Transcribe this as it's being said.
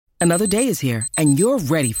Another day is here, and you're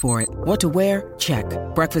ready for it. What to wear? Check.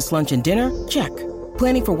 Breakfast, lunch, and dinner? Check.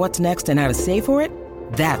 Planning for what's next and how to save for it?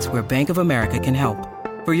 That's where Bank of America can help.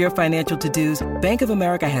 For your financial to-dos, Bank of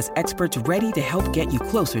America has experts ready to help get you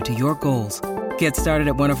closer to your goals. Get started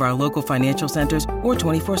at one of our local financial centers or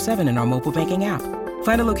 24/7 in our mobile banking app.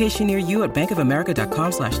 Find a location near you at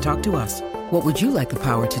bankofamerica.com/talktous. What would you like the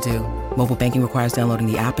power to do? Mobile banking requires downloading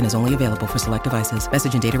the app and is only available for select devices.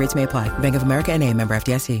 Message and data rates may apply. Bank of America N.A., member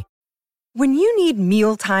FDIC. When you need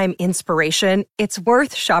mealtime inspiration, it's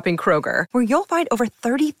worth shopping Kroger, where you'll find over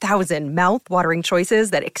 30,000 mouth-watering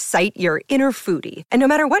choices that excite your inner foodie. And no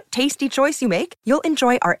matter what tasty choice you make, you'll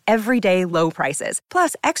enjoy our everyday low prices,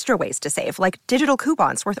 plus extra ways to save, like digital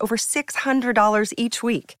coupons worth over $600 each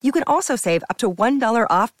week. You can also save up to $1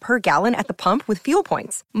 off per gallon at the pump with fuel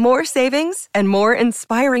points. More savings and more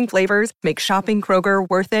inspiring flavors make shopping Kroger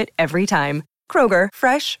worth it every time. Kroger,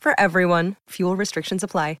 fresh for everyone. Fuel restrictions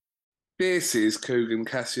apply. This is Coogan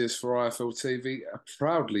Cassius for IFL TV,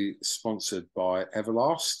 proudly sponsored by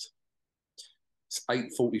Everlast. It's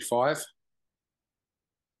 8:45.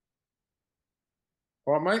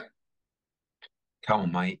 All right, mate? Come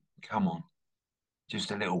on, mate. Come on.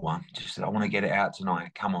 Just a little one. I want to get it out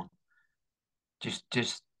tonight. Come on. Just,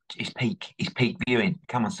 it's peak. It's peak viewing.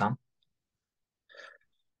 Come on, son.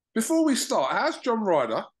 Before we start, how's John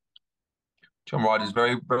Ryder? John Ryder's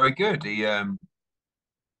very, very good. He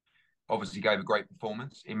obviously gave a great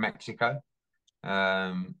performance in Mexico.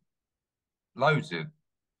 Loads of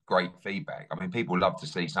great feedback. I mean, people love to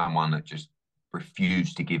see someone that just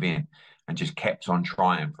refused to give in and just kept on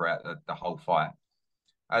trying throughout the whole fight.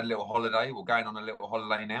 I had a little holiday. We're going on a little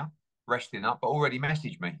holiday now, resting up, but already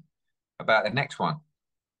messaged me about the next one.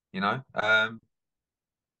 You know, I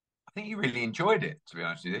think he really enjoyed it, to be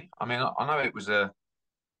honest with you. I mean, I know it was a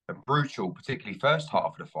brutal, particularly first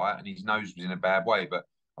half of the fight, and his nose was in a bad way, but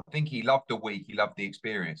I think he loved the week, he loved the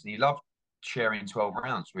experience, and he loved sharing 12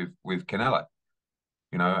 rounds with Canelo,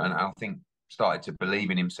 you know, and I think started to believe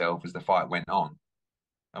in himself as the fight went on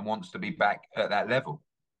and wants to be back at that level,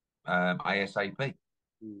 ASAP.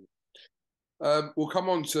 We'll come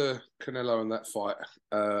on to Canelo and that fight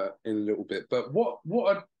in a little bit, but what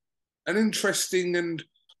an interesting and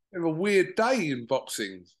a weird day in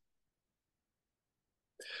boxing.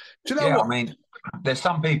 Do you know what? I mean, there's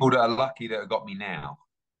some people that are lucky that have got me now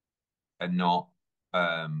and not 8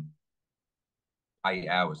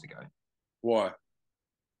 hours ago. Why?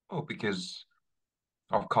 Well, because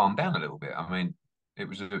I've calmed down a little bit. I mean, it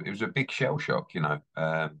was a big shell shock, you know.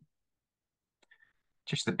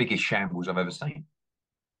 Just the biggest shambles I've ever seen.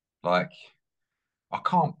 Like, I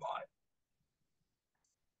can't.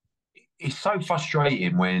 It's so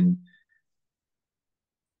frustrating when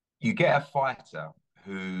you get a fighter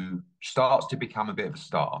who starts to become a bit of a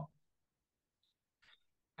star,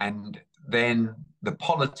 and then the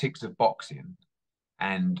politics of boxing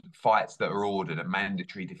and fights that are ordered and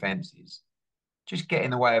mandatory defenses just get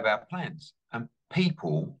in the way of our plans. And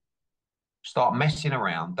people start messing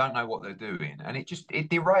around, don't know what they're doing, and it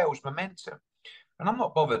derails momentum. And I'm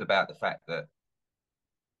not bothered about the fact that,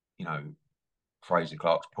 you know, Fraser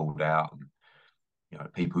Clark's pulled out, and, you know,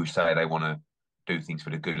 people who say they want to do things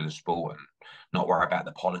for the good of the sport and not worry about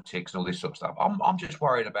the politics and all this sort of stuff. I'm just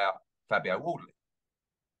worried about Fabio Wardley,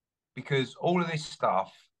 because all of this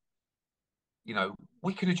stuff, you know,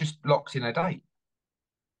 we could have just locked in a date,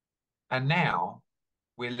 and now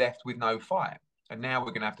we're left with no fight, and now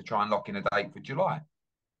we're going to have to try and lock in a date for July.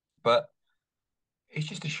 But it's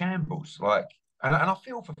just a shambles. Like, and I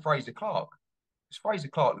feel for Fraser Clark, because Fraser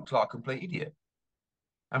Clark looks like a complete idiot,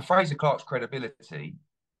 and Fraser Clark's credibility,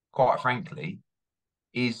 quite frankly,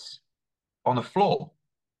 is on the floor.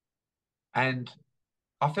 And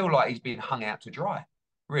I feel like he's been hung out to dry,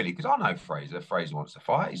 really, because I know Fraser. Fraser wants to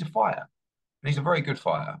fight. He's a fighter, and he's a very good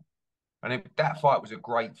fighter. And that fight was a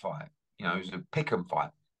great fight. You know, it was a pick-em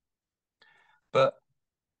fight. But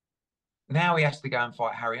now he has to go and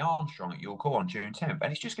fight Harry Armstrong at York Hall on June 10th, and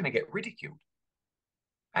he's just going to get ridiculed.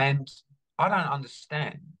 And I don't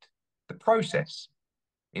understand the process,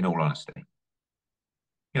 in all honesty.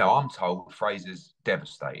 You know, I'm told Fraser's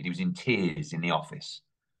devastated. He was in tears in the office,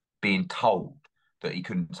 being told that he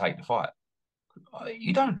couldn't take the fight.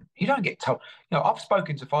 You don't get told. You know, I've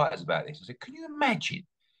spoken to fighters about this. I said, can you imagine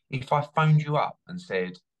if I phoned you up and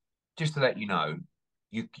said, just to let you know,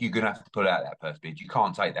 you're going to have to pull out that purse bid. You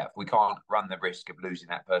can't take that. We can't run the risk of losing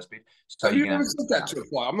that purse bid. So you never said that to a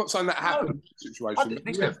fight. I'm not saying that happened in the situation.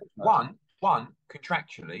 Listen, one,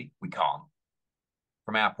 contractually, we can't,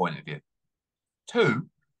 from our point of view. Two,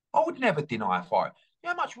 I would never deny a fight. You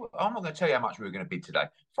know how much? I'm not going to tell you how much we were going to bid today.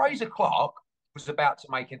 Fraser Clark was about to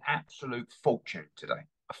make an absolute fortune today.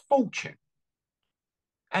 a fortune,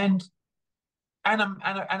 and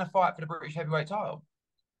a fight for the British heavyweight title.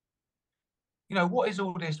 You know, what is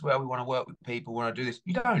all this? Well, we want to work with people, we want to do this.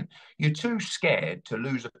 You don't. You're too scared to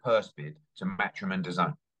lose a purse bid to Matchroom and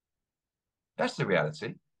DAZN. That's the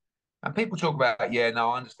reality. And people talk about, yeah,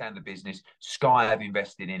 no, I understand the business. Sky have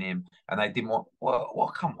invested in him, and they didn't want.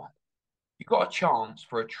 Well, come on. You've got a chance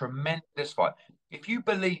for a tremendous fight. If you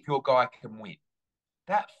believe your guy can win,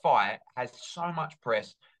 that fight has so much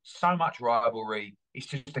press, so much rivalry. It's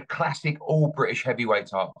just a classic all British heavyweight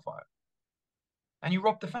title fight. And you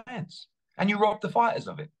rob the fans and you rob the fighters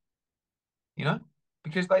of it, you know,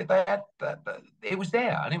 because they had it was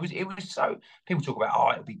there, and it was so. People talk about,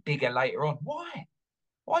 oh, it'll be bigger later on. Why?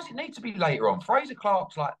 Why does it need to be later on? Fraser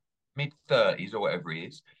Clark's like mid-30s or whatever he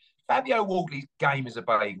is. Fabio Wardley's game as a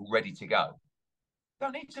bagel, ready to go.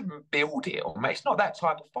 Don't need to build it, or it's not that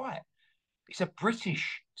type of fight. It's a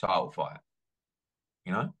British title fight,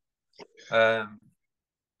 you know.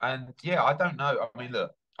 And yeah, I don't know. I mean,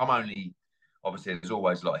 look, I'm only obviously there's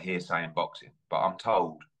always a lot of hearsay in boxing, but I'm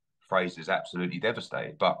told Fraser's absolutely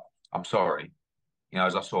devastated. But I'm sorry, you know,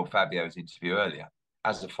 as I saw Fabio's interview earlier,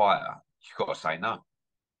 as a fighter, you've got to say no.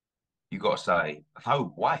 You've got to say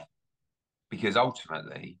no way, because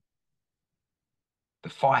ultimately, the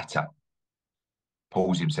fighter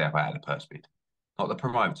pulls himself out of the purse bid, not the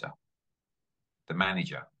promoter. The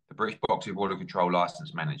manager, the British Boxing Board of Control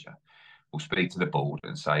licensed manager, will speak to the board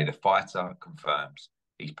and say the fighter confirms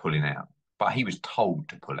he's pulling out, but he was told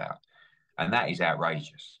to pull out, and that is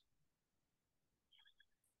outrageous.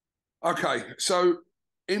 Okay, so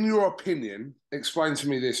in your opinion, explain to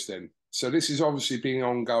me this then. So this is obviously being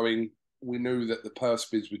ongoing. We knew that the purse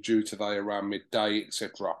bids were due today around midday,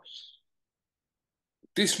 etc.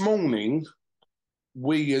 This morning,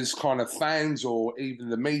 we as kind of fans or even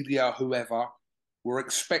the media, whoever, were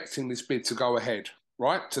expecting this bid to go ahead,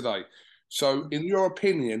 right, today. So in your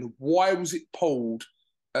opinion, why was it pulled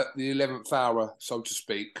at the 11th hour, so to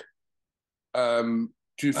speak? Do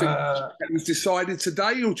you think it was decided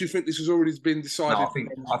today, or do you think this has already been decided?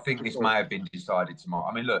 No, I think this may have been decided tomorrow.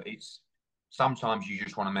 I mean, look, it's sometimes you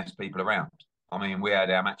just want to mess people around. I mean, we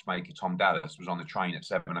had our matchmaker Tom Dallas was on the train at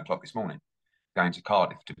 7 o'clock this morning, going to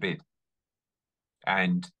Cardiff to bid,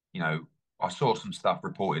 and you know, I saw some stuff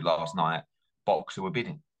reported last night. Boxer were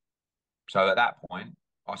bidding, so at that point,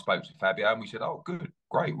 I spoke to Fabio and we said, "Oh, good,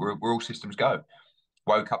 great, we're all systems go."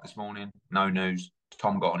 Woke up this morning, no news.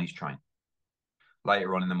 Tom got on his train.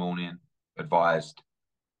 Later on in the morning, advised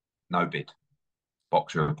no bid.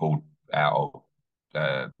 Boxer pulled out.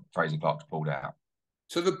 Fraser Clark's pulled out.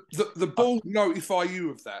 So the board notify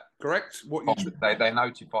you of that, correct? What you they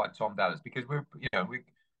notified Tom Dallas because we're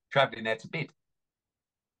travelling there to bid.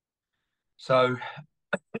 So,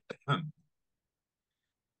 but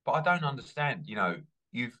I don't understand. You know,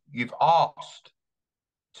 you've asked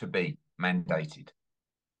to be mandated,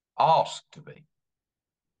 asked to be.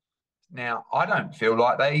 Now, I don't feel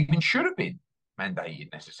like they even should have been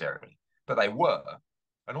mandated necessarily, but they were.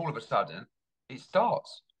 And all of a sudden, it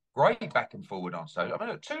starts. Great back and forward on social. I mean,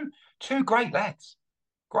 look, two great lads.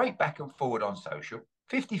 Great back and forward on social.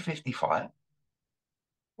 50-50 fight.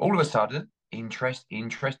 All of a sudden, interest.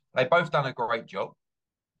 They both done a great job.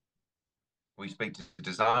 We speak to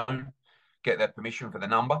DAZN, get their permission for the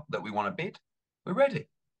number that we want to bid. We're ready.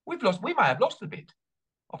 We may have lost the bid.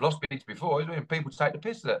 I've lost bids before. People take the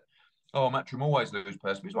piss that, oh, Matchroom always lose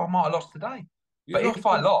purse bids. Well, I might have lost today. But if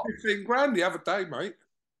I lost 15 grand the other day, mate.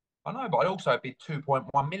 I know, but I also bid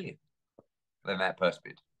 2.1 million than that purse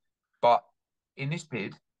bid. But in this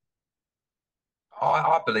bid,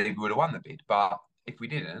 I believe we would have won the bid. But if we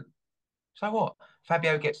didn't, so what?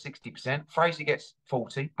 Fabio gets 60%, Fraser gets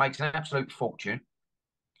 40%, makes an absolute fortune,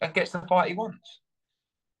 and gets the fight he wants.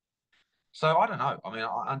 So I don't know. I mean,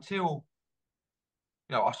 until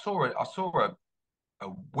I saw a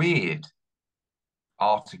weird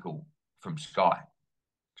article from Sky.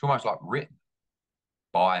 It's almost like written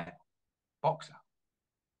by Boxer.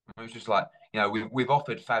 It was just like, we've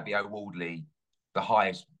offered Fabio Wardley the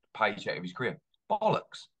highest paycheck of his career.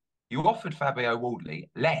 Bollocks. You offered Fabio Wardley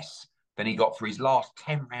less than he got for his last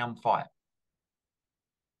 10-round fight.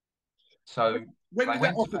 So when did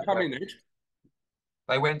that offer come in, Ed?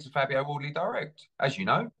 They went to Fabio Wardley direct. As you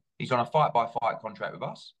know, he's on a fight-by-fight contract with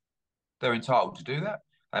us. They're entitled to do that.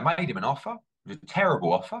 They made him an offer. It was a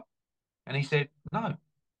terrible offer. And he said, no.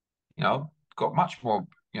 Got much more,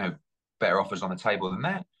 better offers on the table than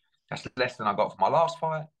that. That's less than I got for my last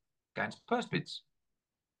fight. Going to purse bids.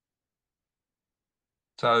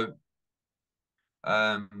 So,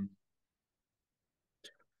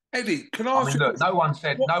 Eddie, can I I ask mean, you look, no one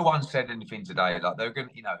what? said anything today. Like they're going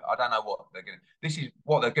to, I don't know what they're going to. This is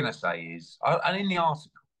what they're going to say is, and in the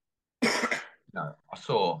article, I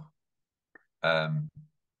saw, um,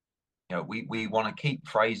 we want to keep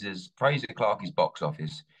Fraser Clarkie's box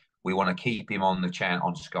office. We want to keep him on the channel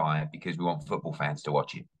on Sky because we want football fans to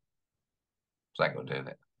watch him. What's that got to do with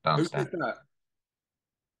it? Don't Who understand. did that?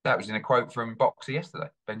 That was in a quote from Boxer yesterday,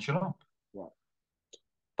 Ben Shalom. Right.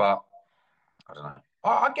 But I don't know.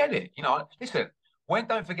 I get it. Listen.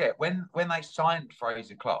 Don't forget when they signed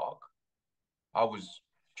Fraser Clark, I was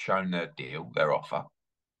shown their deal, their offer,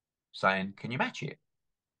 saying, "Can you match it?"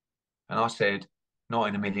 And I said, "Not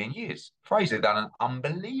in a million years." Fraser done an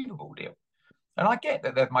unbelievable deal, and I get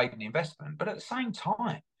that they've made an investment, but at the same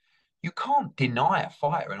time, you can't deny a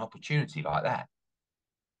fighter an opportunity like that.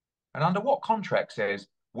 And under what contract says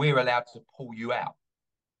we're allowed to pull you out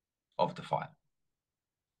of the fight?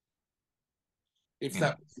 If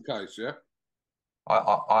that was the case, yeah.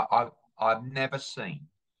 I've never seen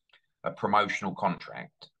a promotional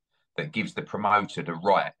contract that gives the promoter the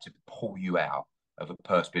right to pull you out of a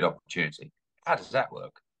purse bid opportunity. How does that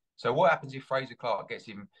work? So what happens if Fraser Clark gets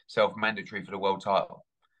himself mandatory for the world title,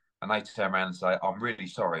 and they turn around and say, "I'm really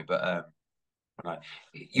sorry, but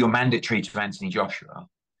you're mandatory to Anthony Joshua,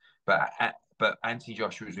 but Anthony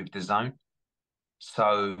Joshua is with the Zone,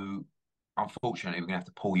 so unfortunately we're going to have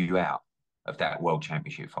to pull you out of that world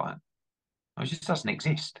championship fight." It just doesn't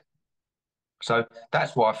exist. So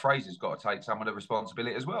that's why Fraser's got to take some of the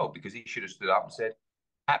responsibility as well, because he should have stood up and said,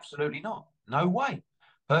 "Absolutely not. No way.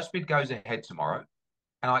 Purse bid goes ahead tomorrow,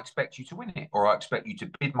 and I expect you to win it, or I expect you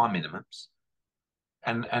to bid my minimums,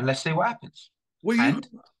 and let's see what happens." Well, And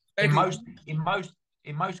in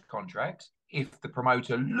Eddie, most contracts, if the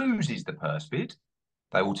promoter loses the purse bid,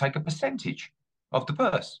 they will take a percentage of the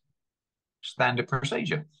purse. Standard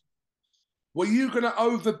procedure. were you going to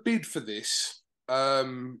overbid for this,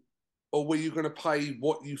 or were you going to pay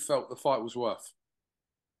what you felt the fight was worth?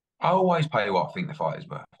 I always pay what I think the fight is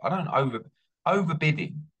worth. I don't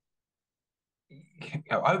overbidding.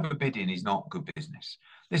 Overbidding is not good business.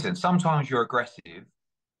 Listen, sometimes you're aggressive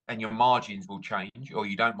and your margins will change, or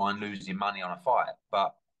you don't mind losing money on a fight,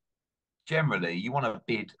 but generally you want to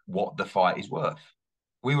bid what the fight is worth.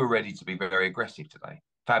 We were ready to be very aggressive today.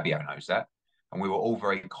 Fabio knows that, and we were all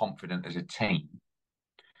very confident as a team.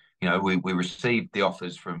 We received the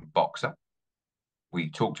offers from Boxer. We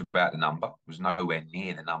talked about the number. It was nowhere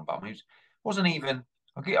near the number. I mean, it wasn't even.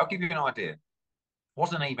 I'll give you an idea. It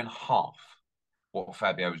wasn't even half what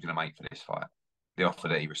Fabio was going to make for this fight. The offer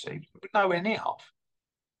that he received, but nowhere near half.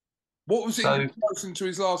 What was it So in comparison to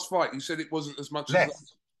his last fight? You said it wasn't as much as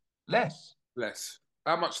less, less. less.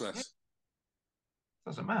 How much less?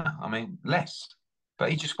 Doesn't matter. I mean, less. But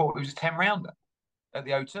he just thought it was a 10 rounder at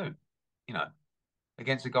the O2.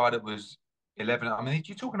 Against a guy that was 11. I mean,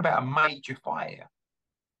 you're talking about a major fight here.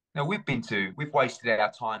 Now, we've wasted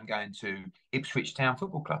our time going to Ipswich Town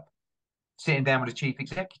Football Club, sitting down with the chief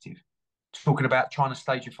executive, talking about trying to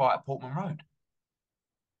stage a fight at Portman Road.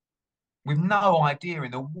 With no idea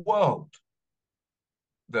in the world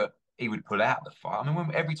that he would pull out the fight. I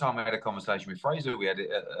mean, every time we had a conversation with Fraser, we had it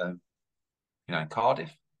at, in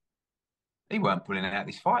Cardiff. He weren't pulling out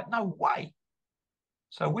this fight. No way.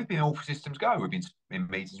 So we've been all systems go. We've been in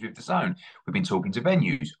meetings with the Zone. We've been talking to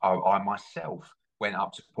venues. I myself went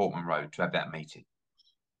up to Portman Road to have that meeting,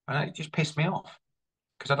 and it just pissed me off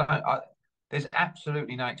because there's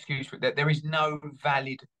absolutely no excuse for it. There is no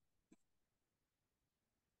valid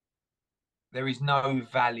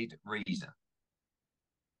reason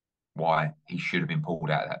why he should have been pulled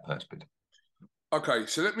out of that purse bid. Okay,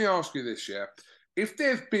 so let me ask you this, yeah. If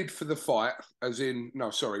they've bid for the fight, made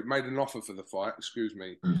an offer for the fight, excuse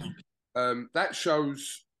me, that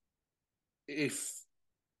shows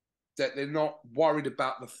that they're not worried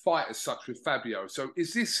about the fight as such with Fabio. So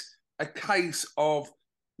is this a case of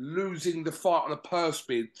losing the fight on a purse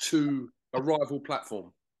bid to a rival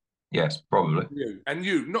platform? Yes, probably.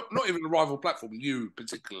 You, not even a rival platform, you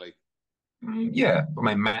particularly. Yeah, I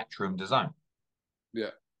mean, Matchroom Design. Yeah.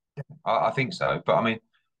 I think so. But I mean,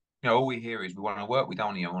 all we hear is we want to work with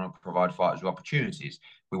only and want to provide fighters with opportunities.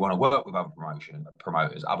 We want to work with other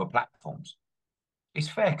promoters, other platforms. It's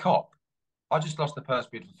fair cop. I just lost the purse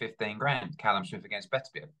bid for 15 grand, Callum Smith against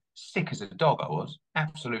Beterbiev. Sick as a dog I was.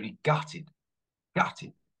 Absolutely gutted.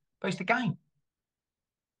 Gutted. But it's the game.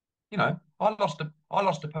 I lost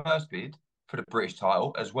a purse bid for the British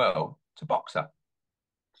title as well to Boxer.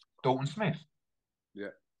 Dalton Smith. Yeah.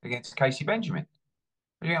 Against Casey Benjamin.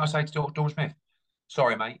 What do you think I say to Dalton Smith?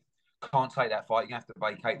 Sorry, mate. Can't take that fight. You have to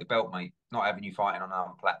vacate the belt, mate. Not having you fighting on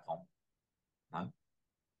our platform. No.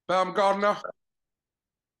 Baumgardner?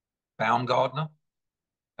 Baumgardner.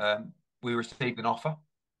 We received an offer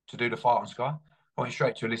to do the fight on Sky. I went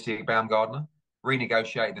straight to Alicia Baumgardner,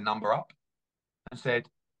 renegotiated the number up, and said,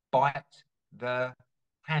 bite the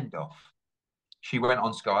hand off. She went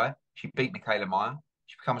on Sky. She beat Michaela Meyer.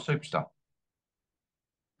 She became a superstar.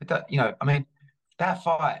 I mean, that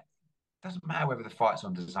fight doesn't matter whether the fight's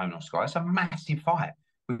on DAZN or Sky. It's a massive fight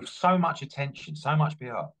with so much attention, so much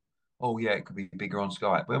PR. Oh yeah, it could be bigger on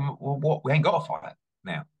Sky. Well, what? We ain't got a fight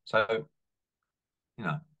now, so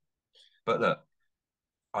But look,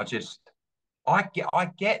 I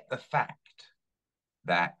get the fact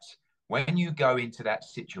that when you go into that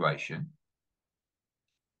situation,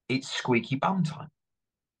 it's squeaky bum time,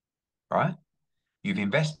 right? You've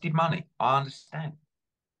invested money. I understand.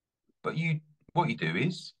 But what you do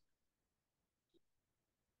is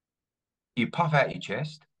you puff out your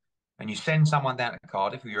chest and you send someone down to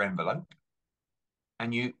Cardiff with your envelope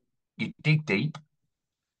and you dig deep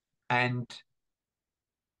and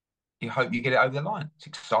you hope you get it over the line. It's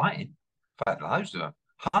exciting. I've had loads of them,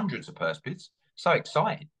 hundreds of purse bids. So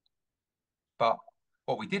exciting. But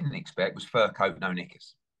what we didn't expect was fur coat, no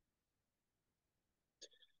knickers.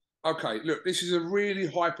 Okay, look, this is a really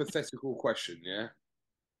hypothetical question, yeah?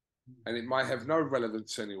 And it might have no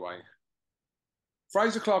relevance anyway.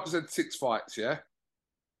 Fraser Clark has had 6 fights, yeah?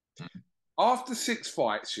 After 6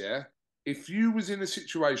 fights, yeah, if you was in a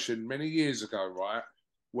situation many years ago, right,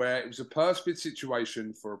 where it was a purse bid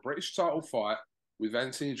situation for a British title fight with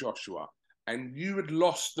Anthony Joshua, and you had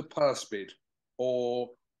lost the purse bid or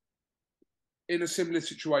in a similar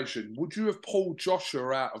situation, would you have pulled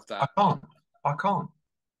Joshua out of that? I can't.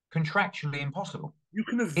 Contractually impossible. You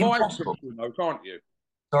can advise him, though, can't you?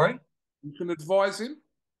 Sorry? You can advise him?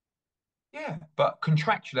 Yeah, but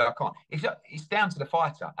contractually I can't. It's down to the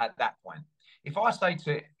fighter at that point. If I say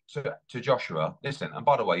to Joshua, listen, and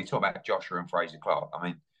by the way, you talk about Joshua and Fraser Clark. I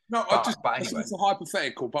mean, no, but anyway, it's a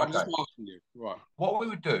hypothetical, but I'm just asking you. Right. What we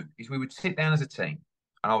would do is we would sit down as a team,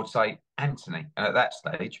 and I would say, Anthony, and at that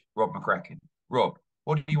stage, Rob McCracken, Rob,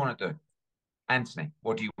 what do you want to do? Anthony,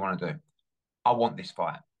 what do you want to do? I want this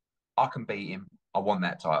fight. I can beat him. I want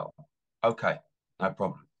that title. Okay, no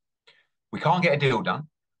problem. We can't get a deal done,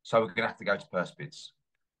 so we're going to have to go to purse bids.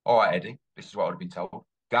 All right, Eddie, this is what I would have been told.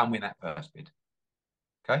 Go and win that purse bid.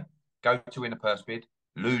 Okay? Go to win a purse bid,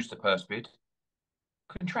 lose the purse bid.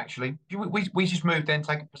 Contractually, we just move then,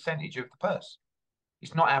 take a percentage of the purse.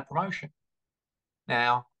 It's not our promotion.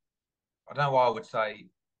 Now, I don't know why I would say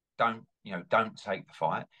don't take the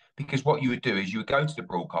fight, because what you would do is you would go to the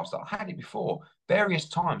broadcaster. I had it before, various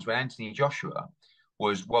times when Anthony Joshua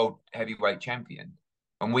was world heavyweight champion,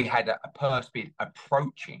 and we had a purse bid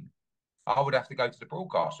approaching, I would have to go to the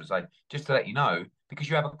broadcaster and say, just to let you know, because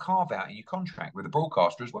you have a carve out in your contract with the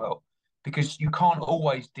broadcaster as well, because you can't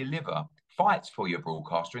always deliver fights for your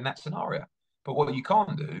broadcaster in that scenario. But what you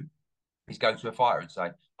can't do is go to a fighter and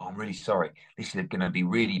say, oh, I'm really sorry, this is going to be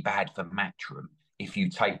really bad for Matchroom if you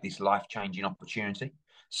take this life-changing opportunity.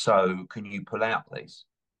 So can you pull out, please?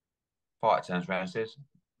 Fighter turns around and says,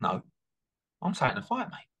 no, I'm taking the fight,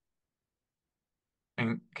 mate.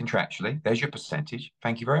 And contractually, there's your percentage.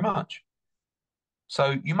 Thank you very much.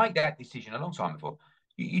 So you make that decision a long time before.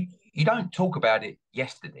 You don't talk about it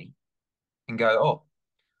yesterday and go,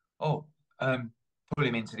 pull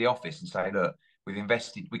him into the office and say, look, we've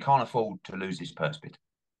invested, we can't afford to lose this purse bid.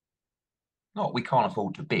 Not we can't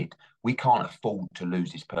afford to bid. We can't afford to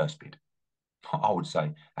lose this purse bid. I would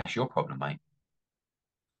say, that's your problem, mate.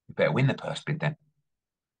 You better win the purse bid then.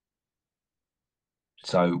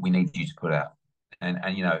 So we need you to put out. And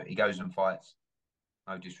he goes and fights.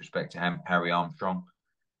 No disrespect to Harry Armstrong.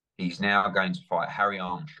 He's now going to fight Harry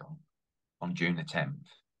Armstrong on June the 10th.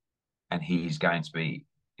 And he's going to be,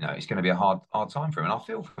 it's going to be a hard time for him. And I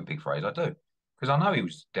feel for Big Fraser, I do. Because I know he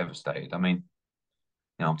was devastated. I mean,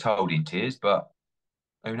 I'm told in tears, but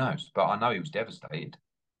who knows? But I know he was devastated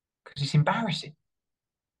because it's embarrassing.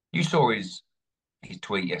 You saw his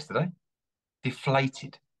tweet yesterday.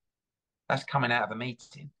 Deflated. That's coming out of a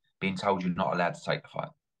meeting, being told you're not allowed to take the fight.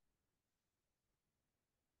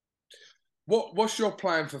 What's your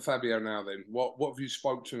plan for Fabio now then? What have you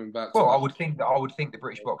spoke to him about? Well, I would think the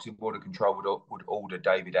British Boxing Board of Control would order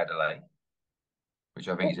David Adelaide, which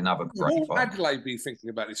I think is another great fight. Would Adelaide be thinking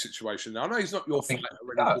about this situation? I know he's not your fighter.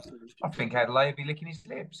 I think Adelaide would be licking his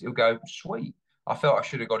lips. He'll go, sweet. I felt I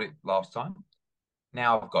should have got it last time.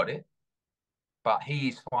 Now I've got it. But he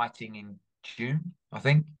is fighting in June, I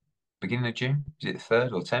think. Beginning of June. Is it the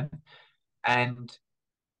 3rd or 10th? And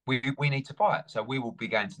we need to fight. So we will be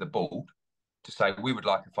going to the board to say we would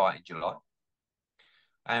like a fight in July.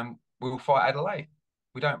 And we will fight Adelaide.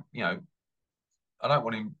 We don't, I don't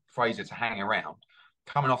want Fraser to hang around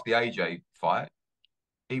coming off the AJ fight,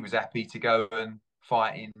 he was happy to go and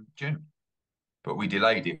fight in June, but we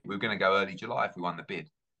delayed it. We were going to go early July if we won the bid.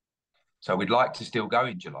 So we'd like to still go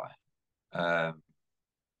in July. But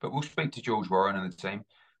we'll speak to George Warren and the team.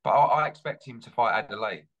 But I expect him to fight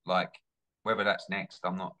Adelaide. Like, whether that's next,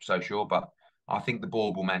 I'm not so sure. But I think the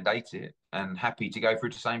board will mandate it, and happy to go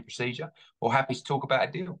through the same procedure, or happy to talk about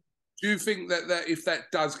a deal. Do you think that if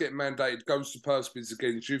that does get mandated, goes to purse bids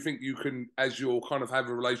again, do you think you can, as you'll kind of have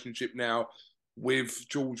a relationship now with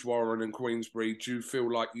George Warren and Queensberry, do you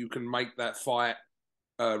feel like you can make that fight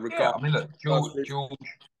regardless? Yeah, I mean, look,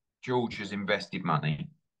 George has invested money,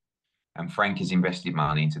 and Frank has invested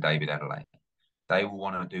money into David Adelaide. They will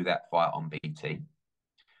want to do that fight on BT.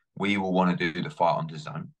 We will want to do the fight on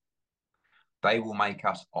DAZN. They will make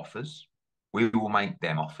us offers. We will make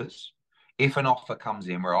them offers. If an offer comes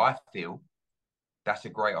in where I feel that's a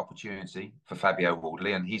great opportunity for Fabio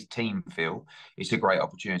Wardley and his team feel it's a great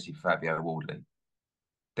opportunity for Fabio Wardley,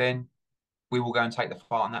 then we will go and take the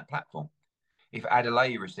fight on that platform. If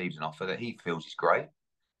Adelaide receives an offer that he feels is great,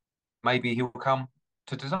 maybe he'll come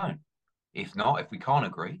to DAZN. If not, if we can't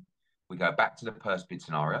agree, we go back to the purse bid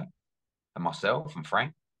scenario, and myself and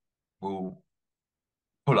Frank will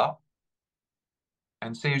pull up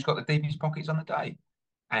and see who's got the deepest pockets on the day.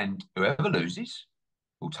 And whoever loses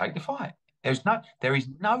will take the fight. There is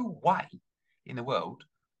no way in the world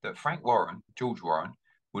that Frank Warren, George Warren,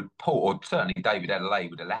 would pull, or certainly David Adelaide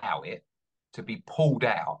would allow it to be pulled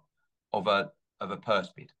out of a purse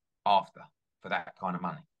bid after for that kind of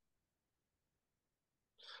money.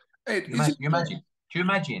 Ed, do you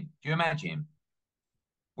imagine?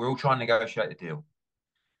 We're all trying to negotiate the deal.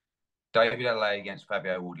 David Adelaide against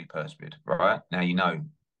Fabio Wardley purse bid, right? Now you know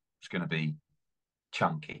it's going to be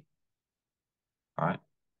chunky, right?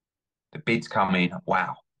 The bids come in,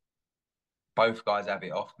 wow. Both guys have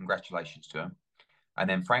it off, congratulations to them. And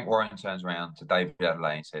then Frank Warren turns around to David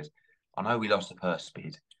Adelaide and says, I know we lost the purse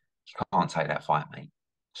bid. You can't take that fight, mate.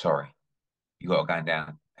 Sorry. You got to go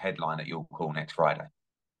down headline at your call next Friday.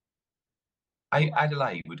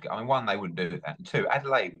 Adelaide would go, I mean, one, they wouldn't do that. And two,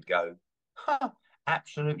 Adelaide would go,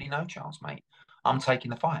 absolutely no chance, mate. I'm taking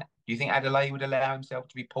the fight. Do you think Adelaide would allow himself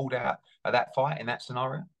to be pulled out of that fight in that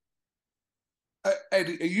scenario?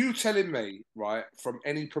 Eddie, are you telling me, right, from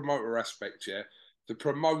any promoter aspect, yeah, the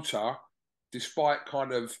promoter, despite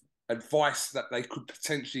kind of advice that they could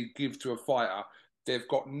potentially give to a fighter, they've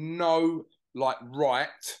got no like right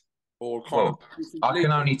or kind of.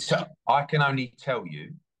 I can only tell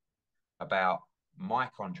you about my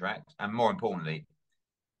contract, and more importantly,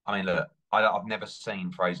 I mean, look, I've never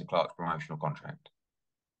seen Fraser Clark's promotional contract,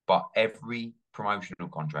 but every promotional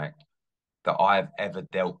contract that I've ever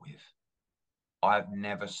dealt with, I've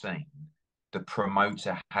never seen the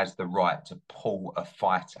promoter has the right to pull a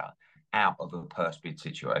fighter out of a purse bid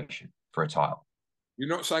situation for a title. You're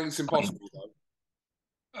not saying it's impossible,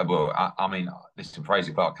 though? Well, I mean, listen,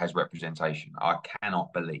 Fraser Clark has representation. I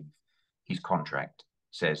cannot believe his contract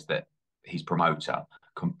says that his promoter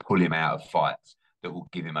can pull him out of fights that will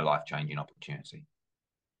give him a life-changing opportunity.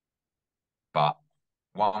 But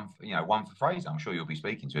one for Fraser, I'm sure you'll be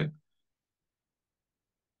speaking to him.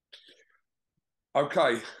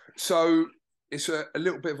 Okay, so it's a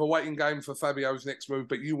little bit of a waiting game for Fabio's next move,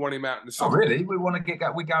 but you want him out in the summer. Oh, really? We want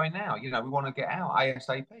to we're going now. We want to get out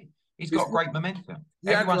ASAP. He's got great momentum.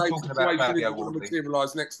 Everyone's talking about Fabio Wardley.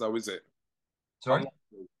 Materialise next, though, is it? Sorry?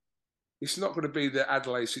 It's not going to be the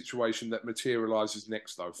Adelaide situation that materialises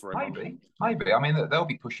next, though, for him. Maybe. I mean, they'll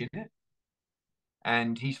be pushing it.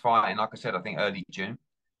 And he's fighting, like I said, I think early June.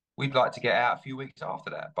 We'd like to get out a few weeks after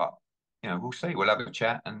that, but, we'll see. We'll have a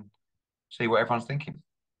chat and see what everyone's thinking.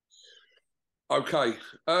 Okay.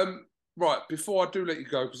 Right, before I do let you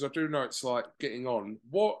go, because I do know it's like getting on,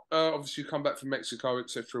 what, obviously you come back from Mexico,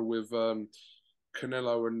 etc., with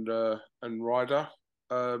Canelo and Ryder.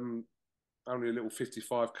 Only a little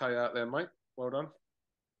 55k out there, mate. Well done.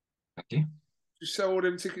 Thank you. You sell all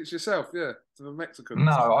them tickets yourself, yeah, to the Mexicans?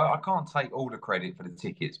 No, I can't take all the credit for the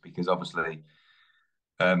tickets because obviously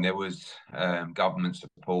there was government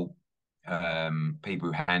support,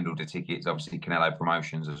 people who handled the tickets, obviously Canelo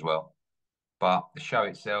Promotions as well. But the show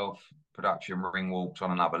itself, production, ring walks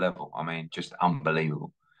on another level. I mean, just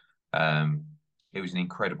unbelievable. It was an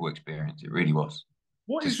incredible experience. It really was.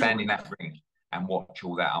 To stand in that ring and watch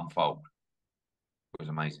all that unfold was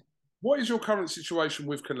amazing. What is your current situation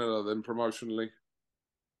with Canelo then, promotionally?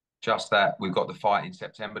 Just that we've got the fight in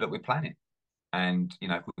September that we're planning. And,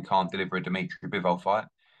 if we can't deliver a Dimitri Bivol fight,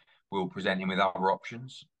 we'll present him with other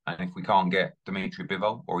options. And if we can't get Dimitri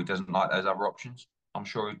Bivol or he doesn't like those other options, I'm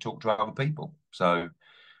sure he'll talk to other people. So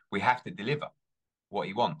we have to deliver what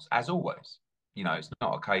he wants, as always. it's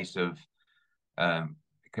not a case of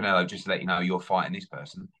Canelo just let you know you're fighting this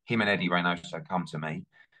person. Him and Eddie Reynoso come to me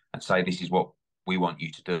and say, this is what we want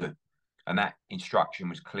you to do. And that instruction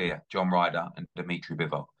was clear. John Ryder and Dimitri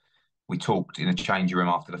Bivol. We talked in a changing room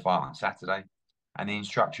after the fight on Saturday, and the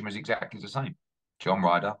instruction was exactly the same. John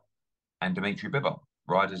Ryder and Dimitri Bivol.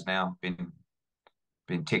 Ryder's now been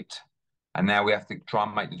ticked, and now we have to try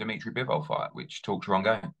and make the Dimitri Bivol fight, which talks are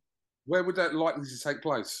ongoing. Where would that likely to take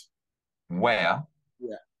place? Where?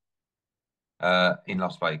 Yeah. In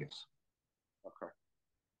Las Vegas. Okay.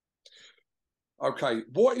 Okay.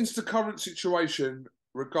 What is the current situation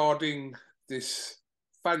regarding this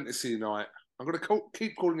fantasy night? I'm going to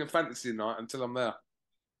keep calling it fantasy night until I'm there.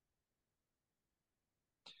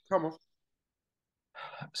 Come on.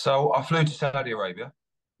 So I flew to Saudi Arabia.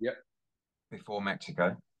 Yep. Before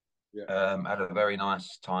Mexico. Yeah. Had a very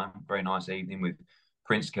nice time, very nice evening with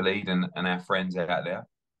Prince Khalid and our friends out there.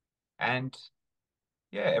 And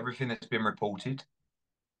yeah, everything that's been reported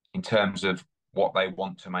in terms of what they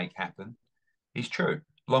want to make happen is true.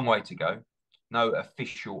 Long way to go. No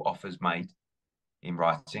official offers made in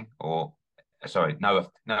writing, or sorry, no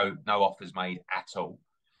offers made at all.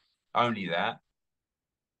 Only that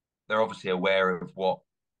they're obviously aware of what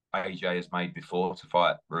AJ has made before to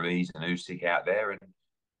fight Ruiz and Usyk out there, and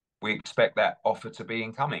we expect that offer to be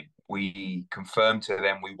incoming. We confirm to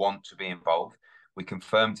them we want to be involved. We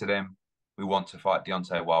confirm to them we want to fight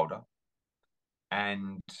Deontay Wilder.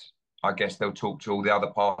 And I guess they'll talk to all the other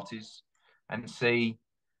parties and see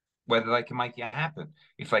whether they can make it happen.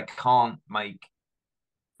 If they can't make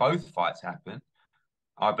both fights happen,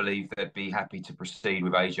 I believe they'd be happy to proceed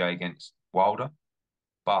with AJ against Wilder.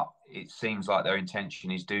 But it seems like their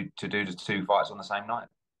intention is to do the two fights on the same night.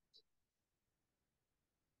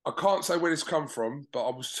 I can't say where this come from, but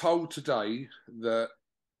I was told today that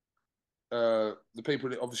the people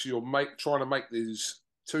that obviously you're trying to make these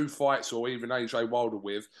two fights or even AJ Wilder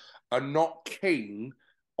with are not keen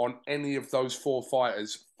on any of those four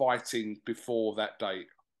fighters fighting before that date.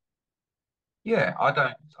 Yeah,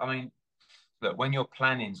 I mean, look, when you're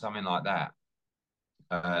planning something like that,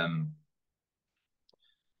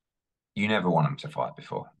 you never want them to fight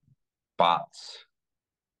before. But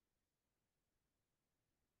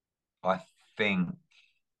I think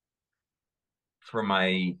from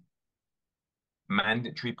a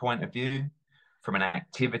mandatory point of view, from an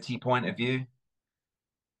activity point of view,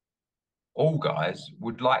 all guys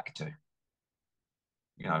would like to.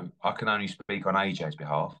 I can only speak on AJ's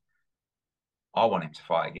behalf. I want him to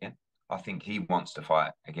fight again. I think he wants to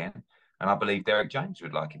fight again. And I believe Derek James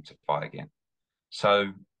would like him to fight again.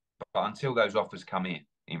 So, but until those offers come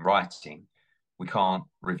in writing, we can't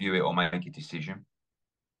review it or make a decision.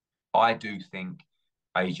 I do think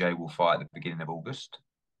AJ will fight at the beginning of August,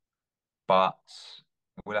 but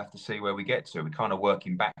we'll have to see where we get to. We're kind of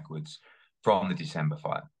working backwards from the December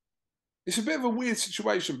fight. It's a bit of a weird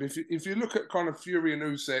situation. But if you look at kind of Fury and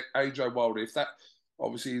Usyk, AJ Wilder, if that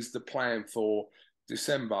obviously is the plan for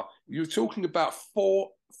December, you're talking about 4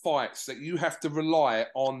 fights that you have to rely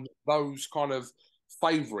on those kind of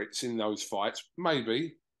favourites in those fights,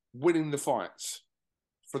 maybe winning the fights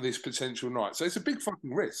for this potential night. So it's a big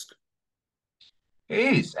fucking risk. It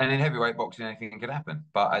is. And in heavyweight boxing, anything can happen.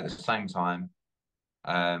 But at the same time,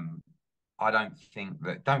 I don't think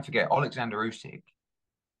that... Don't forget, Alexander Usyk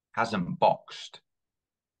hasn't boxed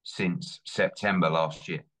since September last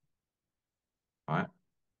year. Right?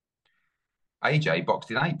 AJ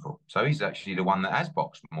boxed in April. So he's actually the one that has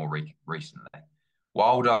boxed more recently.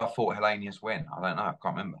 Wilder fought Hellenius when? I don't know. I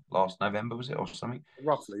can't remember. Last November, was it, or something?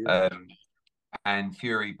 Roughly, yeah. And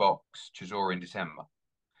Fury boxed Chisora in December.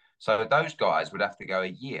 So those guys would have to go a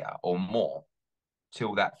year or more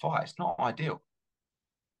till that fight. It's not ideal.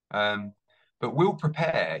 But we'll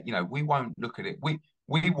prepare. We won't look at it. We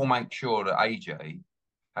will make sure that AJ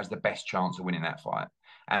has the best chance of winning that fight.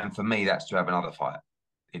 And for me, that's to have another fight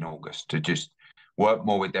in August, to just work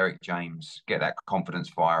more with Derek James, get that confidence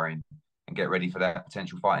firing, and get ready for that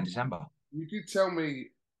potential fight in December. You did tell me,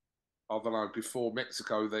 I don't know, before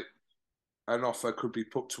Mexico that an offer could be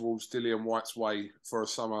put towards Dillian White's way for a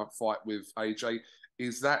summer fight with AJ.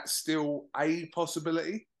 Is that still a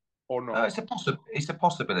possibility or not? It's a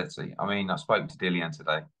possibility. I mean, I spoke to Dillian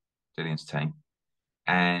today, Dillian's team,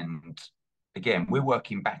 and again, we're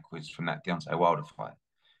working backwards from that Deontay Wilder fight.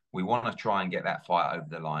 We want to try and get that fight over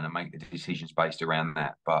the line and make the decisions based around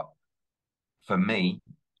that. But for me,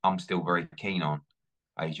 I'm still very keen on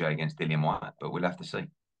AJ against Dillian White, but we'll have to see.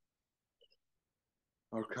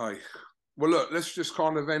 Okay. Well, look, let's just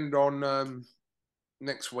kind of end on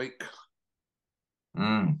next week.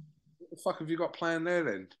 What the fuck have you got planned there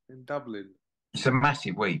then in Dublin? It's a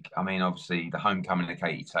massive week. I mean, obviously, the homecoming of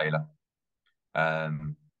Katie Taylor.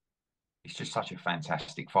 It's just such a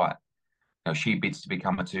fantastic fight. She bids to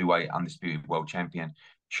become a two-weight undisputed world champion.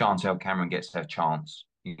 Chantel Cameron gets her chance,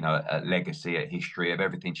 a legacy, a history of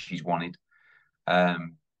everything she's wanted.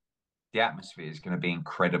 The atmosphere is going to be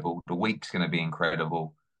incredible. The week's going to be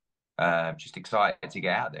incredible. Just excited to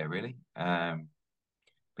get out there, really.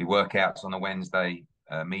 Be workouts on the Wednesday,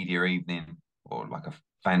 media evening, or like a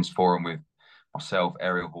fans forum with myself,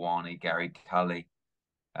 Ariel Hawani, Gary Cully,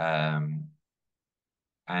 and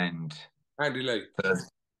Andy Lee.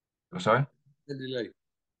 Sorry? Andy Lee.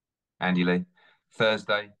 Andy Lee.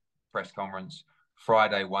 Thursday, press conference.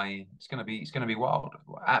 Friday, weigh-in. It's going to be wild.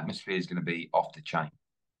 Atmosphere is going to be off the chain.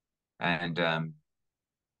 And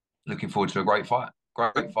looking forward to a great fight.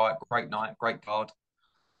 Great fight, great night, great card.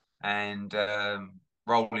 And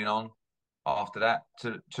rolling on after that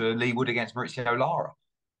to Lee Wood against Mauricio Lara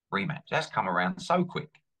rematch. That's come around so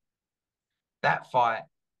quick. That fight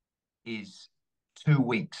is 2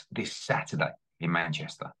 weeks this Saturday in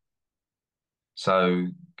Manchester. So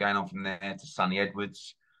going on from there to Sonny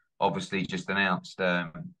Edwards, obviously just announced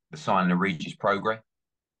the signing of Regis Prograis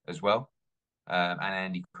as well, and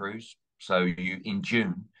Andy Cruz. So in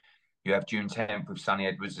June, you have June 10th with Sonny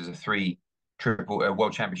Edwards as a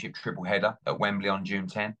World Championship triple header at Wembley on June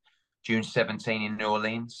 10. June 17 in New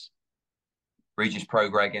Orleans, Regis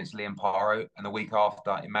Prograis against Liam Paro, and the week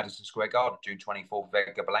after in Madison Square Garden, June 24th,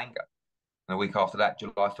 Vega Belanga. And the week after that,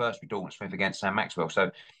 July 1st, with Dalton Smith against Sam Maxwell. So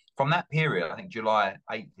from that period, I think July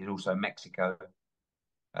 8th is also Mexico.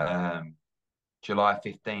 July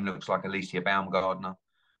 15 looks like Alicia Baumgardner.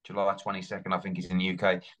 July 22nd, I think, is in the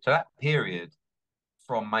UK. So that period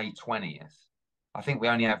from May 20th, I think we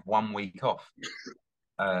only have 1 week off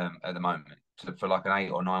at the moment for like an 8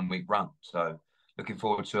 or 9 week run. So looking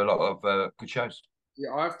forward to a lot of good shows.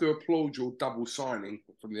 Yeah, I have to applaud your double signing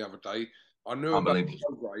from the other day. I knew about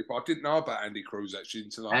Prograis, but I didn't know about Andy Cruz actually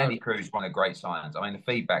until Andy Cruz, one of the great signings. I mean, the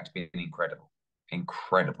feedback's been incredible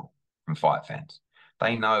from fight fans.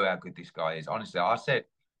 They know how good this guy is. Honestly, I said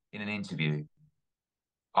in an interview,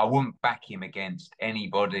 I wouldn't back him against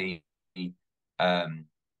anybody. You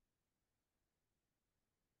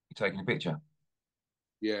taking a picture?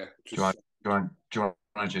 Yeah. Do you want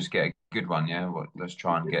to just get a good one? Yeah. Well, let's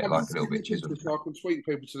try and get like a little bit chiseled. So I can tweet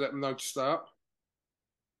people to let them know to start.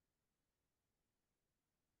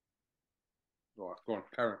 Right, go on,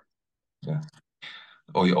 Karen. Yeah.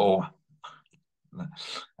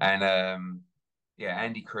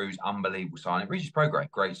 Andy Cruz, unbelievable signing. Regis Prograis,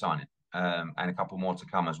 great signing. And a couple more to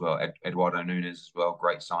come as well. Eduardo Nunes as well,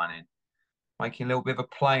 great signing. Making a little bit of a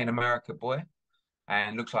play in America, boy.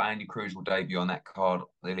 And looks like Andy Cruz will debut on that card,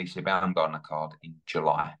 the Alicia Baumgardner card, in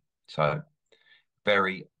July. So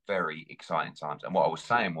very, very exciting times. And what I was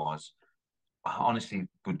saying was, I honestly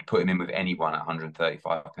would put him in with anyone at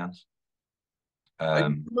 135 pounds.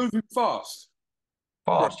 Moving fast.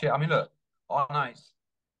 Fast, yeah. I mean, look, I know it's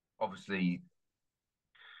obviously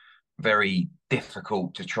very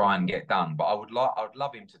difficult to try and get done, but I would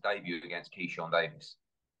love him to debut against Keyshawn Davis.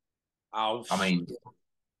 Oh, I mean,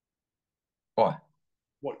 why?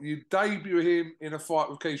 What, you debut him in a fight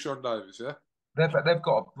with Keyshawn Davis, yeah? They've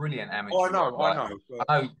got a brilliant amateur. I know. But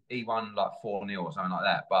I know he won like 4-0 or something like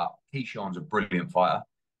that, but Keyshawn's a brilliant fighter,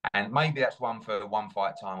 and maybe that's one for 1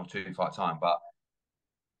 fight time or 2 fight time, but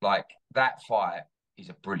like that fight is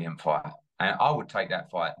a brilliant fight, and I would take that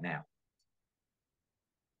fight now.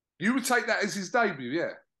 You would take that as his debut,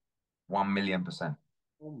 yeah? 1,000,000%.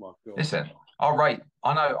 Oh my God! Listen, I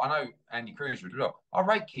know Andy Cruz would look. I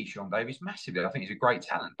rate Keyshawn Davis massively. I think he's a great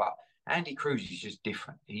talent, but Andy Cruz is just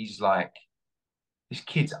different. He's like, this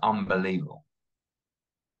kid's unbelievable.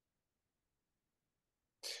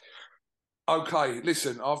 Okay,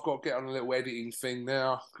 listen, I've got to get on a little editing thing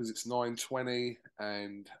now because it's 9:20,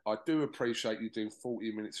 and I do appreciate you doing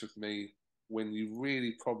 40 minutes with me when you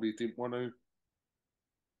really probably didn't want to.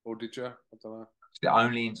 Or did you? I don't know. It's the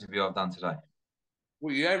only interview I've done today.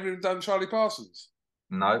 Well, you haven't even done Charlie Parsons?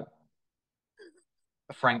 No.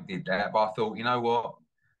 Frank did that, but I thought, you know what?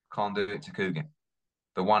 Can't do it to Coogan.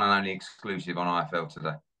 The one and only exclusive on IFL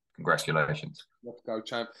today. Congratulations. Let's go,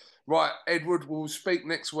 champ. Right, Edward, we'll speak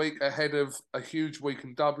next week ahead of a huge week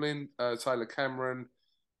in Dublin. Taylor Cameron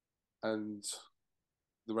and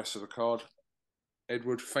the rest of the card.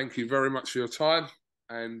 Edward, thank you very much for your time.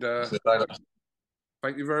 And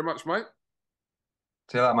thank you very much, mate.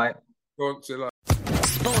 See you later, mate. Go on, see you later.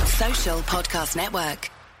 Sports Social Podcast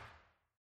Network.